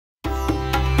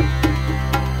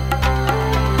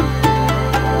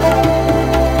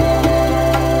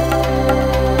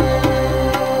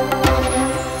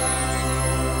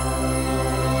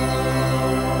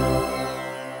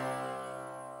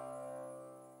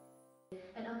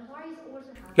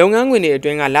လုပ်ငန်းခွင်တွေအတွ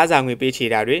င်းကလစာငွေပေးချေ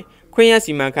တာတွေခွင့်ရ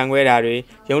စီမံခန့်ခွဲတာတွေ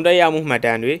ရုံးတက်ရောက်မှုမှတ်တ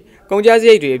မ်းတွေကုန်ကျစ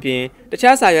ရိတ်တွေအပြင်တ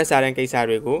ခြားစာရွက်စာတမ်းကိစ္စ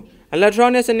တွေကို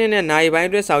electronic စနစ်နဲ့နိုင်ပိုင်း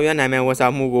အတွက်ဆောင်ရွက်နိုင်မယ့်ဝန်ဆော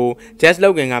င်မှုကို Just လု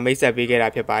ပ်ငန်းကမိတ်ဆက်ပေးခဲ့တာ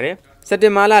ဖြစ်ပါတယ်။စက်တ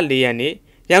င်ဘာလ4 ရက်နေ့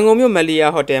ရန်ကုန်မြို့မလီယာ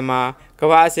ဟိုတယ်မှာကမ္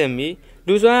ဘာအဆင့်မီ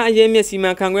လူစွမ်းအရင်းမြစ်စီမံ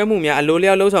ခန့်ခွဲမှုများအလို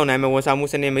လျောက်လှုပ်ဆောင်နိုင်မယ့်ဝန်ဆောင်မှု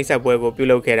စနစ်မိတ်ဆက်ပွဲကိုပြု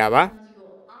လုပ်ခဲ့တာပါ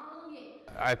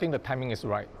။ I think the timing is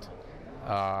right.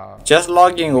 Just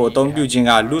login ကိုအသုံးပြုခြင်း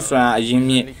ကလူစွမ်းအရင်း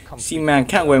မြစ်စီမံ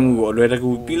ခန့်ခွဲမှုကိုအလွယ်တ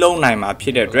ကူပြုလုပ်နိုင်မှာဖြ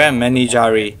စ်တဲ့အတွက် manager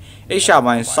တွေ HR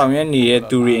ပိုင်းဆောင်ရွက်နေတဲ့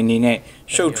သူတွေအနေနဲ့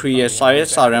ရှုပ်ထွေးရဲ့စာရွက်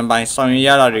စာတမ်းပိုင်းဆောင်ရွက်ရ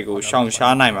တာတွေကိုရှောင်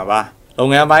ရှားနိုင်မှာပါလု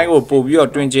ပ်ငန်းပိုင်းကိုပို့ပြီး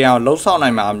တော့တွင်ကျအောင်လှုပ်ဆောင်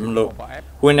နိုင်မှာမလို့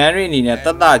ဝန်ထမ်းတွေအနေနဲ့တ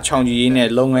တ်တာချောင်ကြီးရေးနဲ့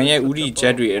လုပ်ငန်းရဲ့ဥတီချ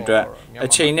က်တွေအတွက်အ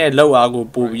ချိန်နဲ့လောက်အားကို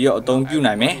ပို့ပြီးတော့အသုံးပြု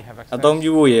နိုင်မယ်အသုံးပြု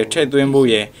ဖို့ရထည့်သွင်းဖို့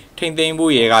ရထိမ့်သိမ်း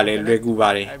ဖို့ရကလည်းလွယ်ကူပါ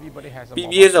တယ်ပြည်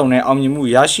ပြည့်စုံတဲ့အောင်မြင်မှု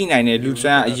ရရှိနိုင်တဲ့လူစွ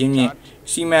မ်းအရင်းမြစ်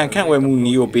စီမံခန့်ခွဲမှုန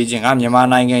ည်းကိုပေးခြင်းကမြန်မာ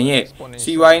နိုင်ငံရဲ့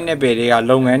စီးပွားရေးနယ်ပယ်တွေက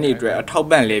လုပ်ငန်းတွေအတွက်အထောက်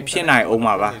ပံ့လည်းဖြစ်နိုင်အောင်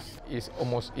ပါ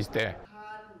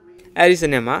အဲဒီစ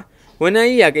နစ်မှာဝန်ထမ်း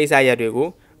ရေးရာကိစ္စရပ်တွေကို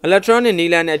electronic န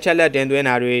ည်းလမ်းနဲ့အချက်လက်တင်သွင်း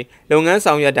တာတွေလုပ်ငန်း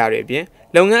ဆောင်ရွက်တာတွေအပြင်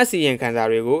လုပ်ငန်းအစီရင်ခံစာ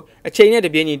တွေကိုအချိန်နဲ့တ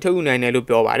ပြေးညီထုတ်ယူနိုင်တယ်လို့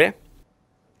ပြောပါတယ်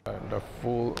The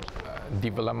full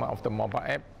development of the mobile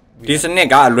app ဒီစနစ်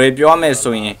ကအလွယ်ပြောမယ်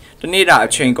ဆိုရင်တနေ့တာအ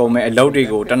ချိန်ကုန်မဲ့အလုပ်တွေ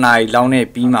ကိုတနားရီလောက်နဲ့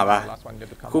ပြီးမှာပါ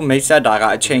အခုမိတ်ဆက်တာက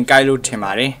အချိန်ကိုက်လို့ထင်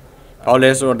ပါတယ်ဘာလို့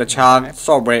လဲဆိုတော့တခြား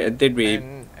software အသစ်တွေ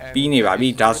ပြီးနေပါပြီ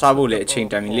ဒါစဖို့လည်းအချိန်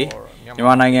တန်ပြီလေမြန်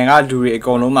မာနိုင်ငံကလူတွေအ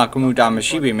ကုန်လုံးမှာကွန်ပျူတာမ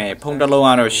ရှိပေမဲ့ဖုန်းတစ်လုံးက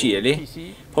တော့ရှိရလေ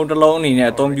ဖုန်းတစ်လုံးအနေနဲ့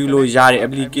အသုံးပြုလို့ရတဲ့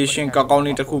application ကောင်း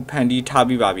လေးတစ်ခုဖန်တီးထား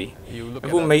ပြီးပါပြီအ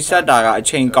ခုမိတ်ဆက်တာကအ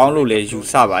ချိန်ကောင်းလို့လည်းယူ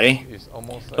ဆပါတယ်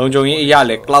လုံခြုံရေးအရာ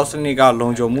လည်း cloud စနစ်ကလုံ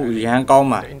ခြုံမှုအရန်ကောင်း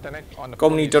ပါကု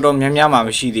မ္ပဏီတော်တော်များများမှာမ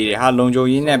ရှိသေးတယ်ဟာလုံခြုံ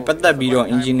ရေးနဲ့ပတ်သက်ပြီးတော့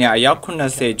engineer အယောက်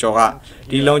80ကျော်က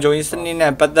ဒီလုံခြုံရေးစနစ်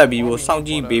နဲ့ပတ်သက်ပြီးစောင့်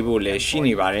ကြည့်ပေးဖို့လည်းရှိ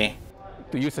နေပါတယ်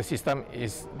To use the system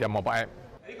is the mobile app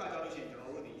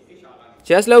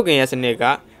Just လုပ်ငန်းရဲ့စနစ်က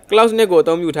cloud စနစ်ကိုအ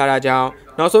သုံးပြုထားတာကြောင့်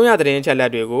နောက်ဆုံးရသတင်းချက်လ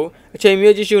က်တွေကိုအချိန်မီ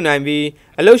ကြည့်ရှုနိုင်ပြီး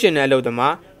အလုပ်ရှင်နဲ့အလုပ်သ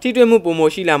မားထိတွေ့မှုပုံမှ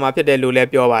န်ရှိလာမှာဖြစ်တယ်လို့လည်း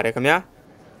ပြောပါတယ်ခင်ဗျာ။